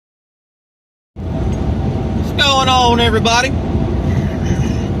going on, everybody?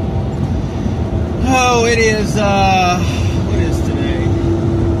 Oh, it is, what is today?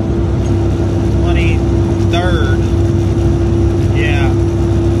 23rd. Yeah.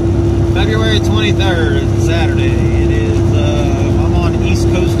 February 23rd, it's Saturday. It is, I'm on East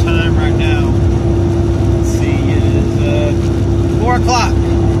Coast time right now. Let's see, it is, 4 o'clock.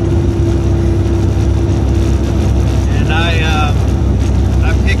 And I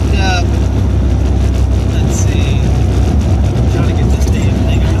picked up, let's see, I'm trying to get this damn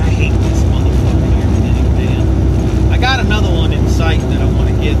thing. I hate this motherfucking everything, man. I got another one in sight that I want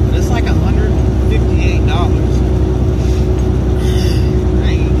to get, but it's like $158. I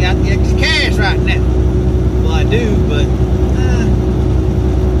ain't got the extra cash right now. Well, I do, but I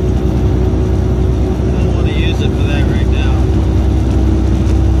don't want to use it for that right now.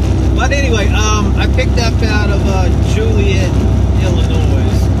 But anyway, I picked up out of Juliet,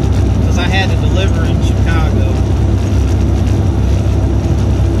 Illinois, because I had to deliver in Chicago.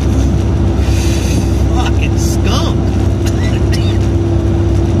 Fucking skunk.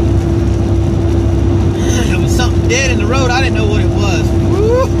 There was something dead in the road. I didn't know what it was.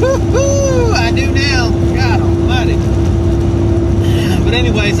 Woo-hoo-hoo, I do now. God almighty. But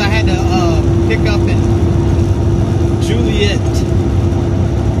anyways, I had to pick up in Juliet,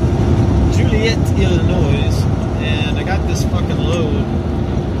 Illinois, and I got this fucking load.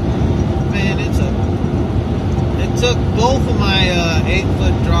 Man, it took both of my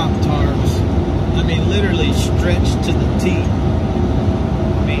 8-foot drop tarps. I mean, literally stretched to the teeth.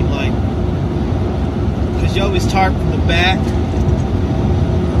 I mean, like, because you always tarp from the back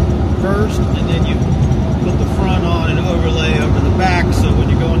first, and then you put the front on and overlay over the back, so when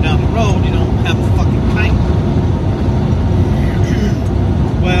you're going down the road, you don't have a fucking kite.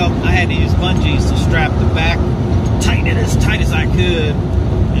 Well, I had to use bungees to strap the back, tighten it as tight as I could,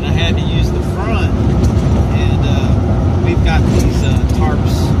 and I had to use the front. And we've got these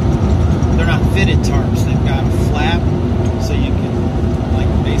tarps. They're not fitted tarps. They've got a flap, so you can, like,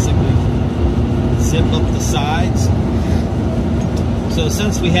 basically zip up the sides. So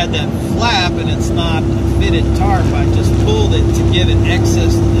since we had that flap and it's not a fitted tarp, I just pulled it to give it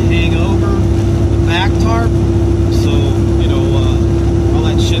access to hang over the back tarp. So, you know, all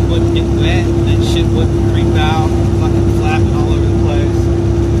that shit wouldn't get wet, and that shit wouldn't creep out, fucking flapping all over the place.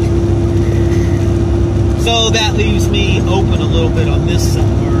 So that leaves me open a little bit on this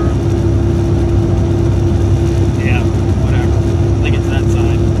somewhere. Yeah, whatever. I think it's that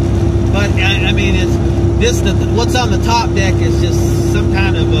side. But I mean, it's this. What's on the top deck is just some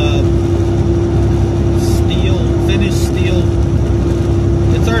kind of steel, finished steel.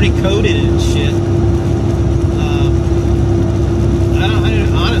 It's already coated and shit. I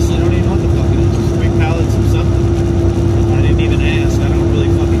honestly don't even know what the fuck it is. Just 3 pallets of something. I didn't even ask. I don't really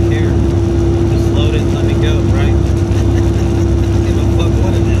fucking care. Just load it and let me go, right? Give a fuck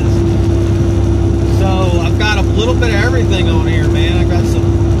what it is. So I've got a little bit of everything on here, man. I got some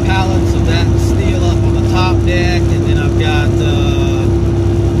pallets of that steel up on the top deck, and then I've got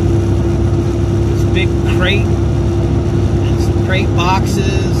this big crate and some crate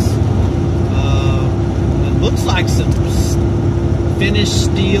boxes. It looks like some finished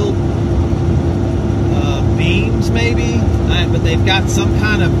steel beams, maybe, but they've got some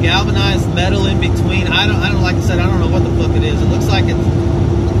kind of galvanized metal in between. I don't. Like I said, I don't know what the fuck it is. It looks like it's,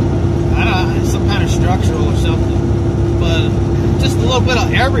 I don't know, some kind of structural or something. But just a little bit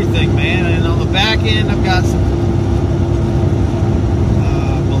of everything, man. And on the back end, I've got some.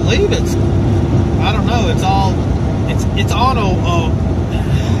 I believe it's. I don't know. It's all. It's auto.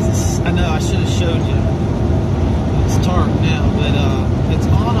 I know. I should have showed you. It's tarp now, but it's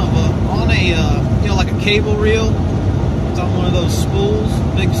on a you know, like a cable reel. It's on one of those spools,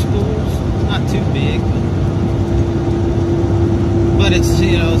 big spools. Not too big, but it's,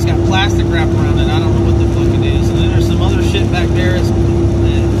 you know, it's got plastic wrap around it. I don't know what the fuck it is. And then there's some other shit back there. It's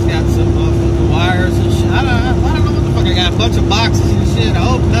got some wires and shit. I don't know what the fuck. I got a bunch of boxes and shit. I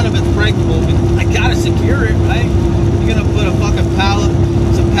hope none of it's breakable, but I gotta secure it, right? You're gonna put a fucking pallet,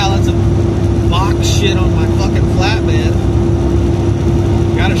 some pallets of box shit on my fucking flatbed.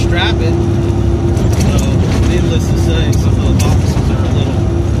 Gotta strap it. So, needless to say, some of the boxes are a little.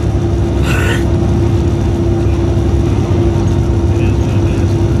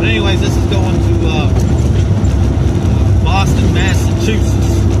 But anyways, this is going to Boston, Massachusetts.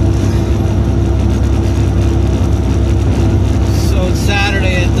 So it's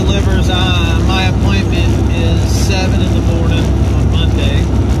Saturday. It delivers. My appointment is 7 in the morning on Monday.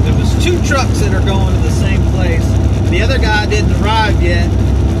 There was 2 trucks that are going to the same place. The other guy didn't arrive yet,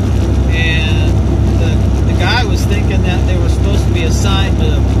 and the guy was thinking that they were supposed to be assigned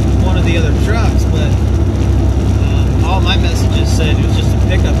to one of the other trucks, but all my messages said it was just a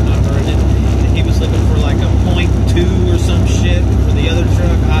pickup number, and he was looking for like a .2 or some shit for the other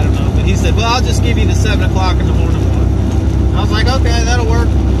truck. I don't know, but he said, well, I'll just give you the 7 o'clock in the morning one. I was like, okay, that'll work.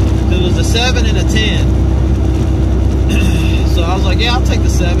 It was a 7 and a 10. So I was like, yeah, I'll take the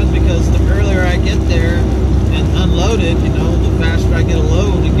 7, because the earlier I get there and unload it, you know, the faster I get a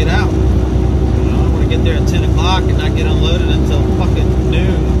load and get out. You know, I want to get there at 10 o'clock and not get unloaded until fucking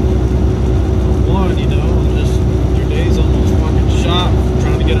noon. 1, you know, and just your day's almost fucking shot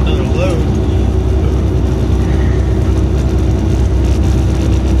trying to get another load.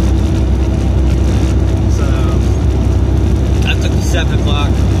 So I took the 7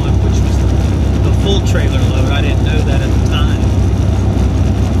 o'clock one, which was the full trailer load. I didn't know that at the time.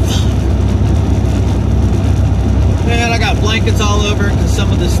 Man, I got blankets all over it because some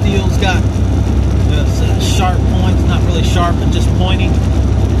of the steel's got sharp points, not really sharp, but just pointy.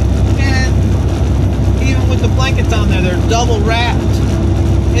 And even with the blankets on there, they're double wrapped.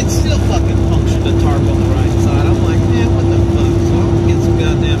 It still fucking punctured the tarp on the right side. I'm like, man, what the fuck? So I'm gonna get some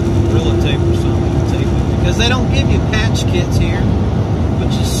goddamn Gorilla Tape or something to tape it, because they don't give you patch kits here,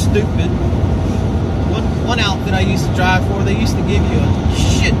 which is stupid. One outfit I used to drive for, they used to give you a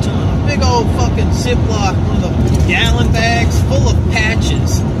shit ton, a big old fucking Ziploc, one of the gallon bags full of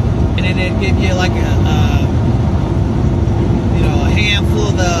patches, and then they'd give you like a handful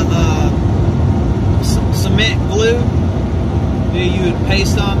of the cement glue that you would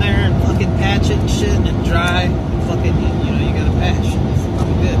paste on there and fucking patch it and shit, and then dry, and fucking, you know, you got a patch. It's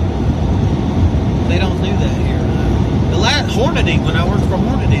probably good. They don't do that here. The last Hornady, when I worked for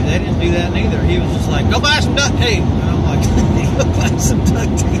Hornady, they didn't do that neither. He was just like, go buy some duct tape. And I'm like, go buy some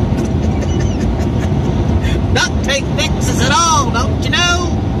duct tape. Duct tape fixes it all, don't you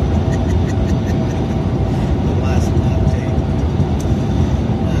know? Go buy some duct tape.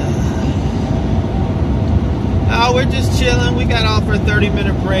 Oh, we're just chilling. We got off our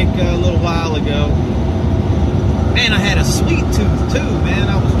 30-minute break a little while ago. Man, I had a sweet tooth too, man.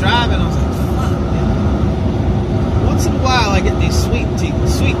 I was driving, I was like, fuck, man. Once in a while I get these sweet tooth,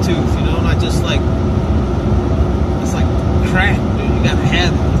 you know, and I just like, it's like crack, dude. You gotta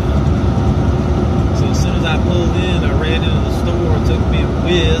have it, you know? So as soon as I pulled in, I ran into the store, took me a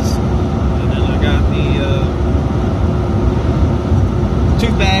whiz, and then I got me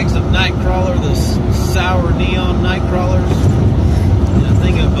 2 bags of Nightcrawler, the sour neon Nightcrawlers, and a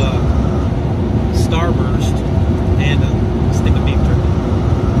thing of Starburst, and a stick of beef jerky.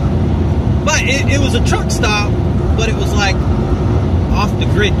 But it was a truck stop, but it was like off the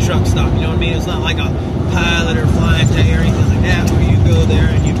grid truck stop, you know what I mean? It's not like a Pilot or Flying J or anything like that, where you go there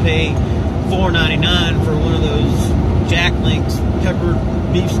and you pay $4.99 for one of those Jack Link's peppered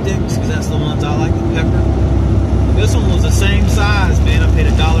beef sticks, because that's the ones I like, the pepper. This one was the same size, man. I paid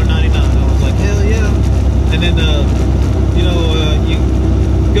 $1.99. I was like, hell yeah. And then, you know, you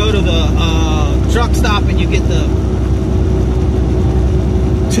go to the truck stop and you get the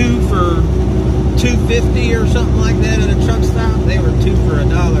 2 for $2.50 or something like that at a truck stop. They were 2 for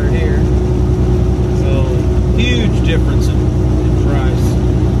 $1 here. So, huge difference in price.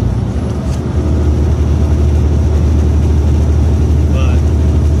 But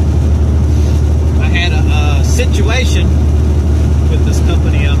I had a situation with this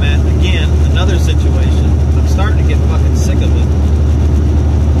company I'm at. Again, another situation. I'm starting to get fucking sick of it.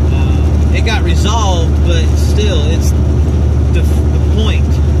 It got resolved, but still, it's the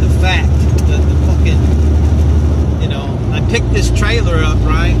point, the fact, the fucking, you know, I picked this trailer up,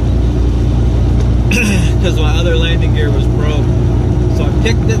 right? Because my other landing gear was broke. So I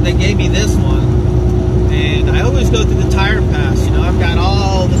picked it, they gave me this one. And I always go through the tire pass, you know, I've got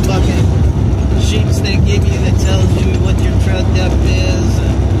all the fucking sheets they give you that tells you what your tread depth is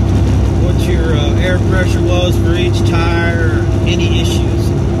and what your air pressure was for each tire, or any issues.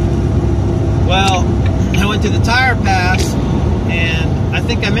 Well, I went to the tire pass, and I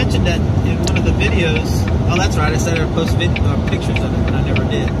think I mentioned that in one of the videos. Oh, that's right, I said I would post pictures of it, but I never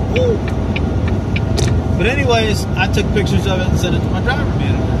did. Woo! But anyways, I took pictures of it and sent it to my driver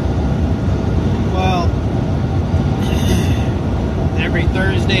manager. Well, every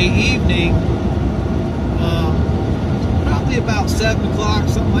Thursday evening, probably about 7 o'clock,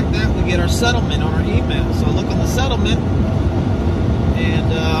 something like that, we get our settlement on our email. So I look on the settlement,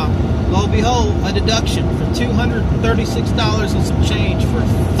 and lo and behold, a deduction for $236 and some change for a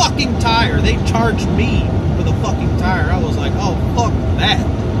fucking tire. They charged me for the fucking tire. I was like, oh, fuck that.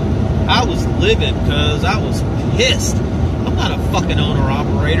 I was livid because I was pissed. I'm not a fucking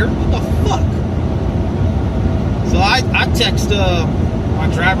owner-operator. What the fuck? So I text my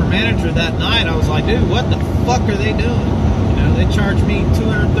driver manager that night. I was like, dude, what the fuck are they doing? You know, they charged me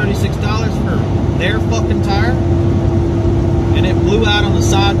 $236 for their fucking tire.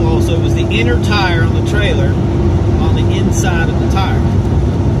 sidewall, so it was the inner tire on the trailer on the inside of the tire.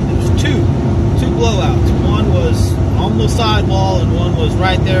 There was two blowouts. One was on the sidewall, and one was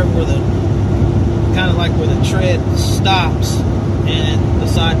right there where the kind of like where the tread stops and the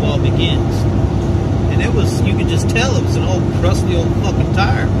sidewall begins. And it was, you could just tell it was an old crusty old fucking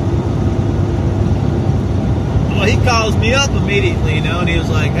tire. Well, he calls me up immediately, you know, and he was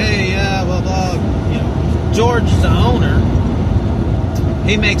like, hey, yeah, blah, blah. You know, George is the owner.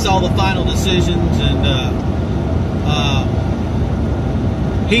 He makes all the final decisions, and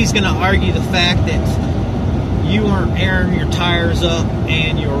he's going to argue the fact that you weren't airing your tires up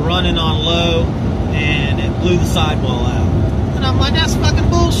and you were running on low and it blew the sidewall out. And I'm like, that's fucking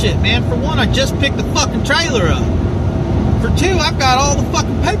bullshit, man. For one, I just picked the fucking trailer up. For two, I've got all the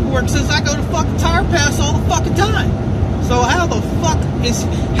fucking paperwork since I go to fucking Tire Pass all the fucking time. So how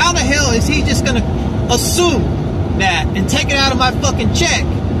the hell is he just gonna assume that and take it out of my fucking check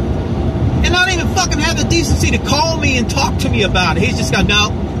and not even fucking have the decency to call me and talk to me about it? He's just got,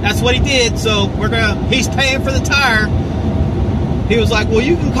 no, that's what he did, so he's paying for the tire. He was like, well,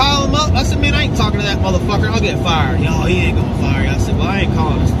 you can call him up. I said, man, I ain't talking to that motherfucker. I'll get fired. Yo, he ain't gonna fire you. I said, well, I ain't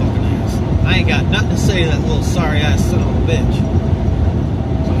calling this fucking ass. I ain't got nothing to say to that little sorry ass son of a bitch.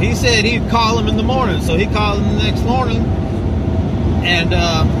 So he said he'd call him in the morning. So he called him the next morning, and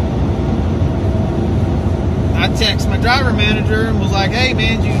I texted my driver manager and was like, hey,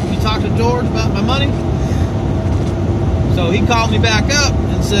 man, you talk to George about my money? So he called me back up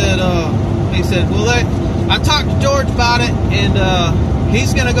and said, he said, well, I talked to George about it, and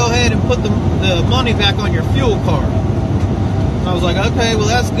he's going to go ahead and put the money back on your fuel card. And I was like, okay, well,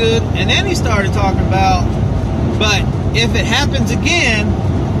 that's good. And then he started talking about, but if it happens again,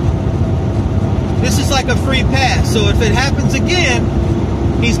 this is like a free pass. So if it happens again,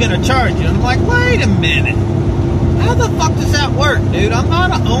 he's going to charge you. And I'm like, wait a minute. How the fuck does that work, dude? I'm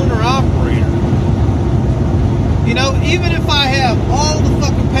not an owner-operator. You know, even if I have all the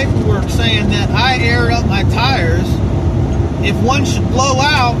fucking paperwork saying that I air up my tires, if one should blow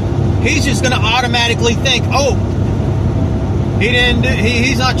out, he's just going to automatically think, oh,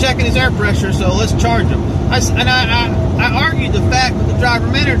 he's not checking his air pressure, so let's charge him. I argued the fact with the driver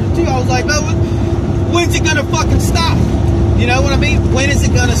manager too. I was like, oh, when's it going to fucking stop? You know what I mean? When is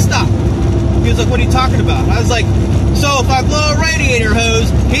it going to stop? He was like, what are you talking about? I was like, so if I blow a radiator hose,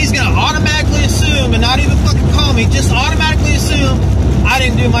 he's going to automatically assume, and not even fucking call me, just automatically assume I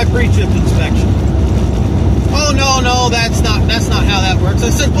didn't do my pre-trip inspection. Oh, no, that's not how that works. I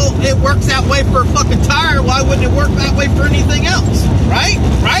said, well, it works that way for a fucking tire. Why wouldn't it work that way for anything else? Right?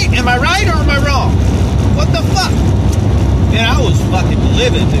 Am I right or am I wrong? What the fuck? Man, I was fucking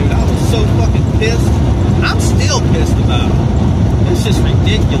livid, dude. I was so fucking pissed. I'm still pissed about it. It's just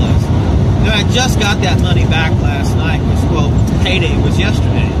ridiculous. You know, I just got that money back last night, because, well, payday was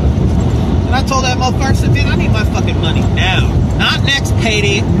yesterday. And I told that motherfucker, I said, man, I need my fucking money now. Not next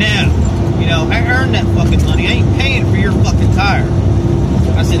payday, now. You know, I earned that fucking money. I ain't paying for your fucking tire.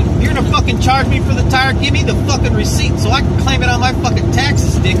 I said, if you're gonna fucking charge me for the tire, give me the fucking receipt so I can claim it on my fucking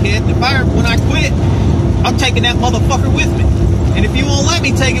taxes, dickhead. And when I quit, I'm taking that motherfucker with me. And if you won't let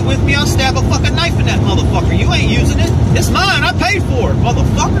me take it with me, I'll stab a fucking knife in that motherfucker. You ain't using it. It's mine. I paid for it,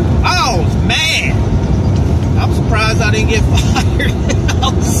 motherfucker. I was mad. I'm surprised I didn't get fired.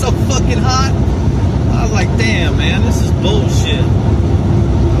 I was so fucking hot. I was like, damn, man, this is bullshit.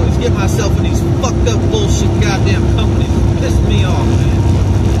 I always get myself in these fucked up bullshit goddamn companies. It pisses me off, man.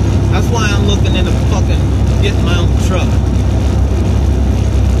 That's why I'm looking into fucking getting my own truck.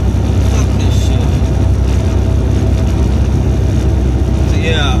 Fuck this shit.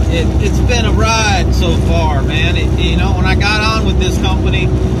 Yeah, it's been a ride so far, man. You know, when I got on with this company,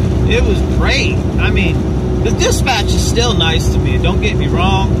 it was great. I mean, the dispatch is still nice to me. Don't get me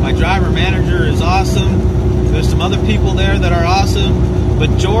wrong. My driver manager is awesome. There's some other people there that are awesome.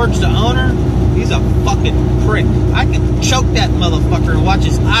 But George, the owner, he's a fucking prick. I can choke that motherfucker and watch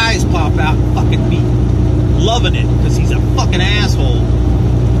his eyes pop out and fucking be loving it because he's a fucking asshole.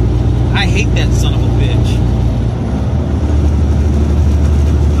 I hate that son of a bitch.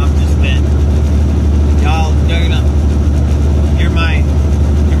 Y'all, you're my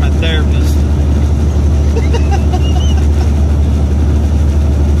therapist.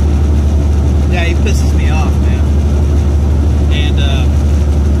 Yeah, he pisses me off, man. And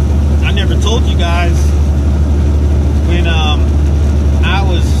I never told you guys when I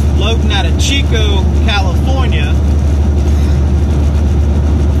was loading out of Chico, California.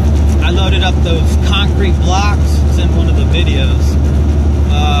 I loaded up those concrete blocks. It's in one of the videos.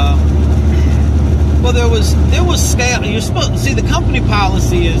 Well, there was scale. You're supposed to see the company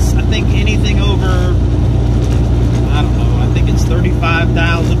policy is, I think, anything over, I don't know, I think it's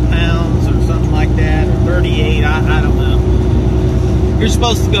 35,000 pounds or something like that, or 38, I don't know. You're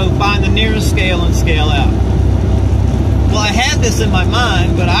supposed to go find the nearest scale and scale out. Well, I had this in my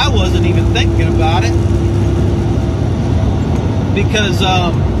mind, but I wasn't even thinking about it because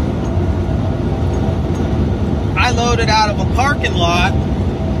I loaded out of a parking lot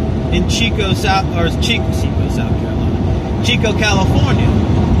in Chico, South Carolina, Chico, California,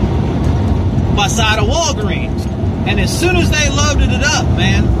 by side of Walgreens. And as soon as they loaded it up,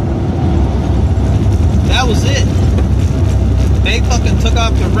 man, that was it. They fucking took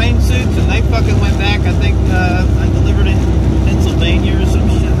off their rain suits and they fucking went back. I think I delivered in Pennsylvania or some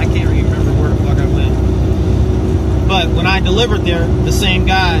shit. I can't remember where the fuck I went. But when I delivered there, the same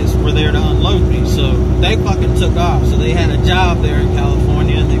guys were there to unload me. So they fucking took off. So they had a job there in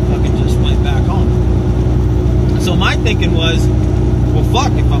California and they fucking just went back home. So my thinking was, well,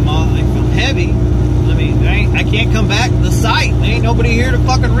 fuck, if I'm heavy, I mean, I can't come back to the site. There ain't nobody here to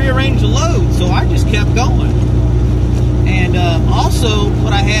fucking rearrange the load. So I just kept going. And also,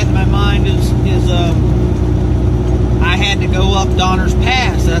 what I had in my mind is I had to go up Donner's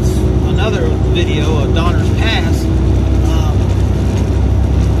Pass. That's another video of Donner's Pass.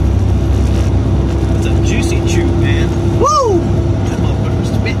 It's a juicy chew, man. Woo! That motherfucker's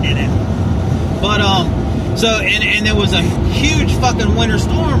spitting it out. But so and there was a huge fucking winter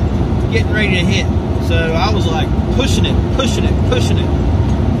storm getting ready to hit. So I was like pushing it.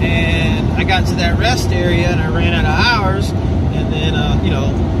 And I got to that rest area and I ran out of hours, and then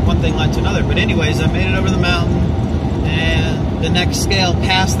one thing led to another. But anyways, I made it over the mountain, and the next scale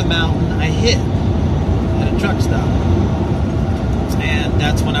past the mountain I hit at a truck stop, and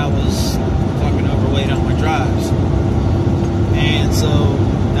that's when I was fucking overweight on my drives. And so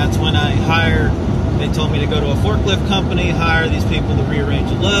that's when I hired, they told me to go to a forklift company, hire these people to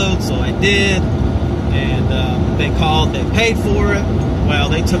rearrange the load, so I did. And they called, they paid for it. Well,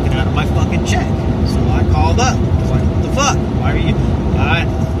 they took it out of my fucking check. So I called up. I was like, what the fuck?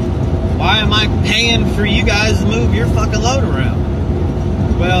 Why am I paying for you guys to move your fucking load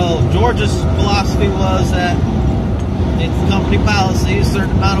around? Well, George's philosophy was that it's company policy, a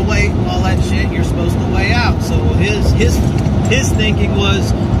certain amount of weight and all that shit, you're supposed to weigh out. So his thinking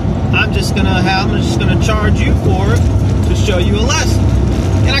was, I'm just gonna charge you for it to show you a lesson.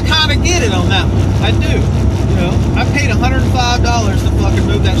 And I kind of get it on that one. I do. I paid $105 to fucking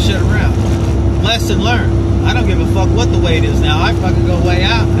move that shit around. Lesson learned. I don't give a fuck what the weight is now. I fucking go weigh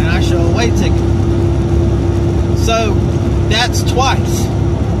out and I show a weight ticket. So that's twice.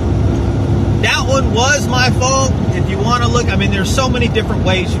 That one was my fault. If you want to look, I mean, there's so many different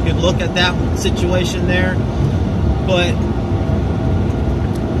ways you can look at that situation there. But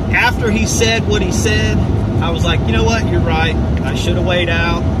after he said what he said, I was like, you know what? You're right. I should have weighed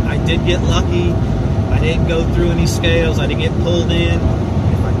out. I did get lucky. I didn't go through any scales. I didn't get pulled in.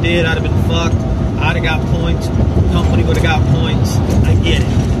 If I did, I'd have been fucked. I'd have got points. The company would have got points. I get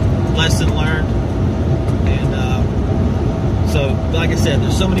it. Lesson learned. And so, like I said,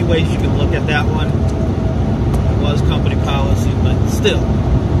 there's so many ways you can look at that one. It was company policy, but still,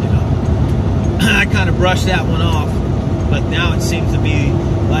 I kind of brushed that one off. But now it seems to be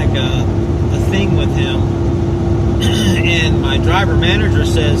like a thing with him. And my driver manager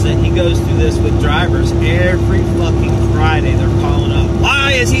says that he goes through this with drivers every fucking Friday. They're calling up,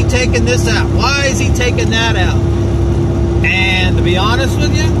 why is he taking this out? Why is he taking that out? And to be honest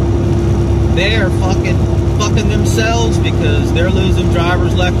with you, they are fucking themselves, because they're losing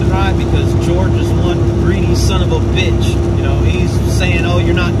drivers left and right, because George is one greedy son of a bitch. He's saying, oh,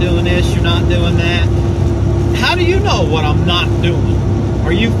 you're not doing this, you're not doing that. How do you know what I'm not doing?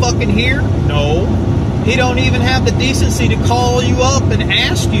 Are you fucking here? No. He don't even have the decency to call you up and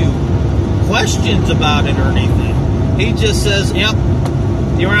ask you questions about it or anything. He just says, yep,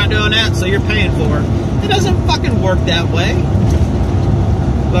 you're not doing that, so you're paying for it. It doesn't fucking work that way.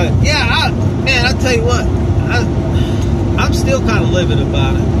 But yeah, I tell you what, I'm still kind of livid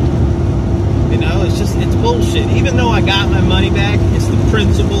about it. It's bullshit. Even though I got my money back, it's the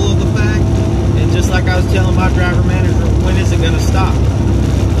principle of the fact. And just like I was telling my driver manager, when is it going to stop?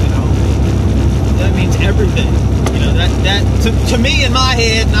 That means everything. That to me in my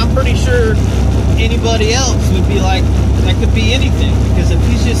head, and I'm pretty sure anybody else would be like, that could be anything. Because if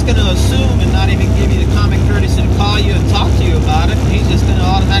he's just going to assume and not even give you the common courtesy to call you and talk to you about it, he's just going to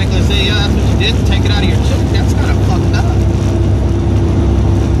automatically say, yeah, that's what you did, and take it out of your check. That's kind of fucked up.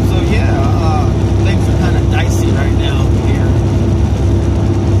 So yeah, things are kind of dicey right now here.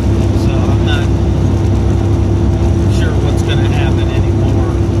 So I'm not sure what's going to happen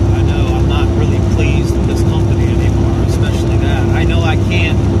anymore. I know I'm not really pleased with this company anymore, especially that. I know I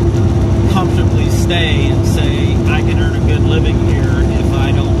can't comfortably stay and say I can earn a good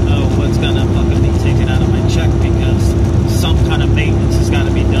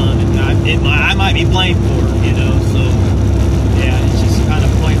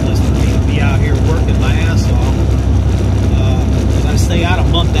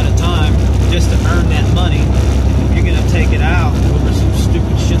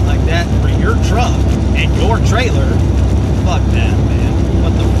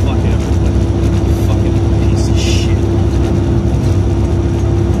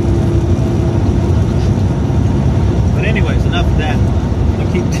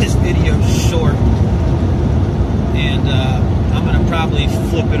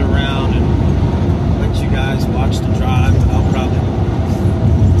flip it around and let you guys watch the drive. I'll probably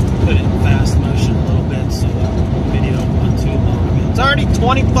put it in fast motion a little bit so the video don't run too long. I mean, it's already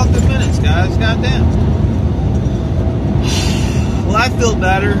 20 fucking minutes, guys. Goddamn. Well, I feel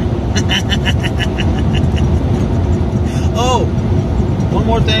better. Oh, one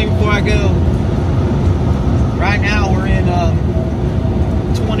more thing before I go. Right now we're in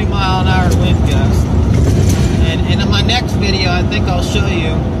 20-mile-an-hour wind gust. And in my next video, I think I'll show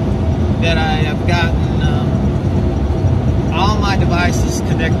you that I have gotten all my devices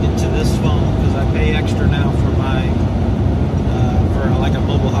connected to this phone because I pay extra now for my for like a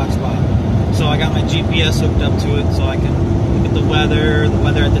mobile hotspot. So I got my GPS hooked up to it so I can look at the weather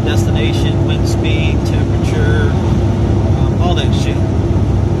at the destination, wind speed, temperature, all that shit.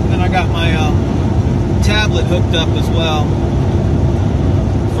 Then I got my tablet hooked up as well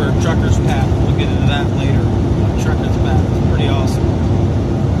for Trucker's Path. We'll get into that later. Trucker's Path is pretty awesome.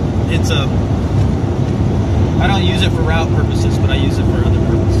 It's I don't use it for route purposes, but I use it for other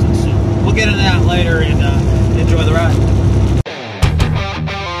purposes. So we'll get into that later and enjoy the ride.